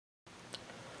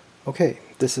Okay,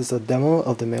 this is a demo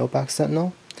of the Mailbox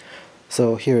Sentinel.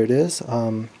 So here it is.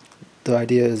 The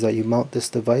idea is that you mount this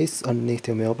device underneath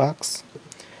your mailbox.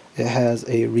 It has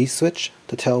a read switch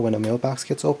to tell when a mailbox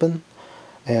gets open,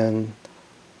 and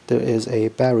there is a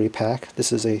battery pack.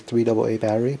 This is a 3AA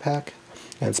battery pack,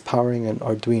 and it's powering an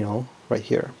Arduino right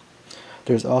here.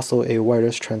 There's also a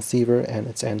wireless transceiver and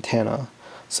its antenna.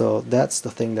 So that's the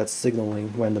thing that's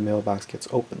signaling when the mailbox gets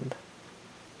opened.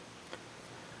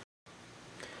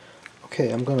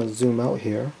 Okay, I'm going to zoom out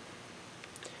here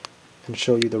and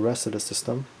show you the rest of the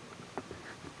system.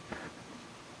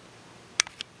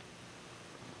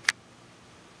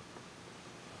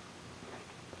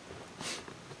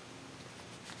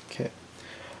 Okay,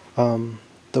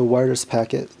 the wireless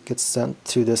packet gets sent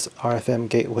to this RFM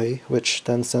gateway, which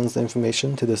then sends the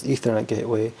information to this Ethernet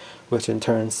gateway, which in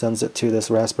turn sends it to this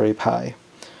Raspberry Pi.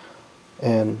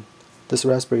 And this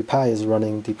Raspberry Pi is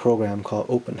running the program called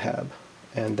OpenHAB,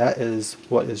 and that is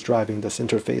what is driving this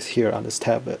interface here on this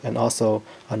tablet and also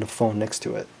on the phone next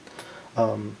to it.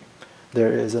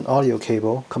 There is an audio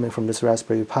cable coming from this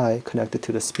Raspberry Pi connected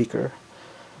to the speaker.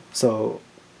 So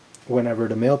whenever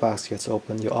the mailbox gets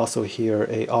open, you also hear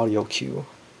an audio cue.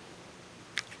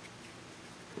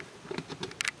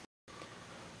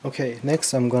 Okay,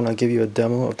 next I'm going to give you a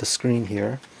demo of the screen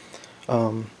here.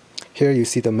 Here you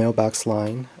see the mailbox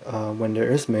line. When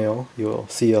there is mail, you'll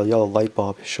see a yellow light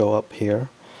bulb show up here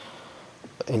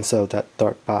instead of that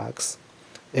dark box.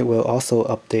 It will also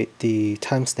update the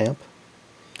timestamp,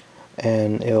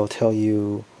 and it'll tell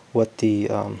you what the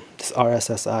this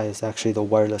RSSI is actually the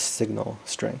wireless signal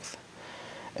strength.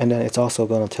 And then it's also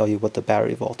going to tell you what the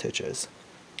battery voltage is.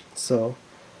 So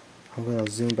I'm going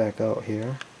to zoom back out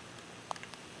here.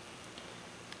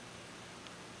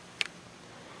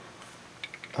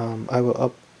 I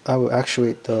will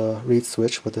actuate the read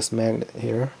switch with this magnet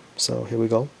here. So here we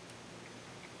go.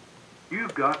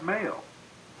 You've got mail.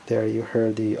 There you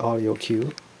heard the audio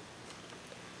cue.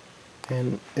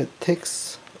 And it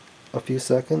takes a few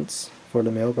seconds for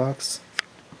the mailbox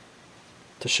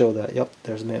to show that, yep,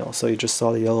 there's mail. So you just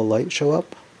saw the yellow light show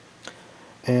up.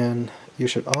 And you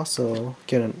should also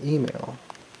get an email.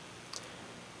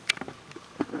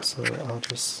 So I'll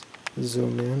just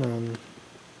zoom in on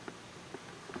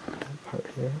that part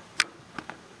here.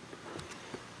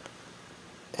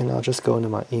 And I'll just go into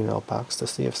my email box to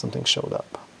see if something showed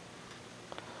up.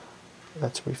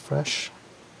 Let's refresh.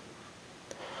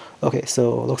 Okay,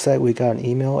 so it looks like we got an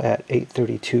email at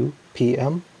 8:32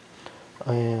 p.m.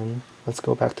 And let's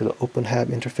go back to the OpenHAB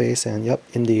interface, and yep,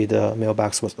 indeed the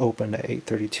mailbox was opened at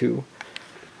 8:32.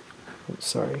 Oops,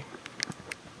 sorry.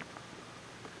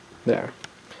 There.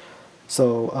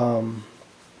 So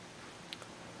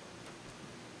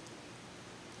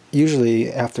usually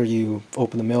after you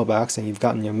open the mailbox and you've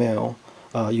gotten your mail,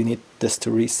 you need this to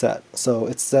reset. So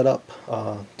it's set up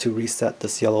to reset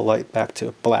this yellow light back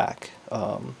to black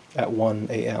at 1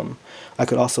 a.m. I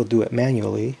could also do it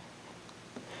manually,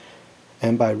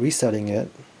 and by resetting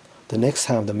it, the next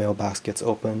time the mailbox gets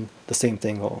open, the same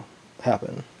thing will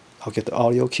happen. I'll get the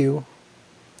audio cue.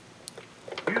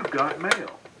 You've got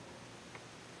mail.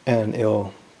 And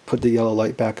it'll put the yellow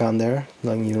light back on there,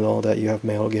 letting you know that you have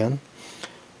mail again.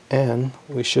 And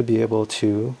we should be able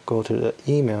to go to the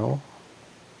email,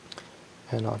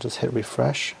 and I'll just hit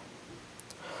refresh.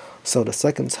 So the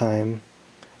second time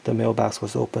the mailbox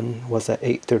was open was at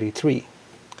 8:33.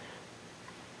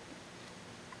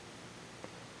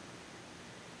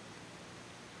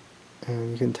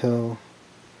 And you can tell,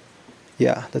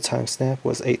 yeah, the timestamp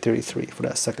was 8:33 for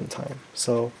that second time.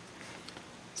 So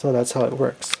that's how it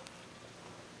works.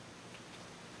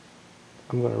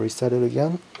 I'm going to reset it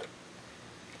again.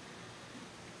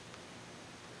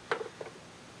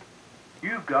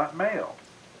 You've got mail.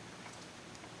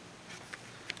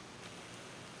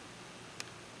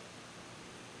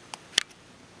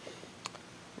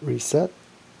 Reset.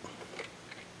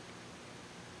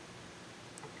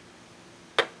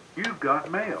 You've got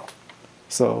mail.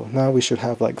 So now we should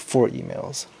have like 4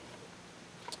 emails.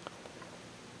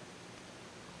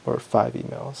 Or 5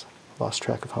 emails. Lost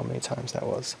track of how many times that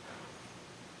was.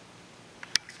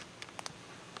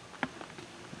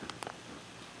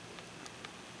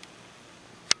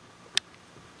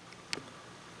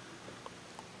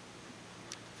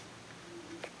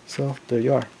 So there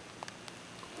you are.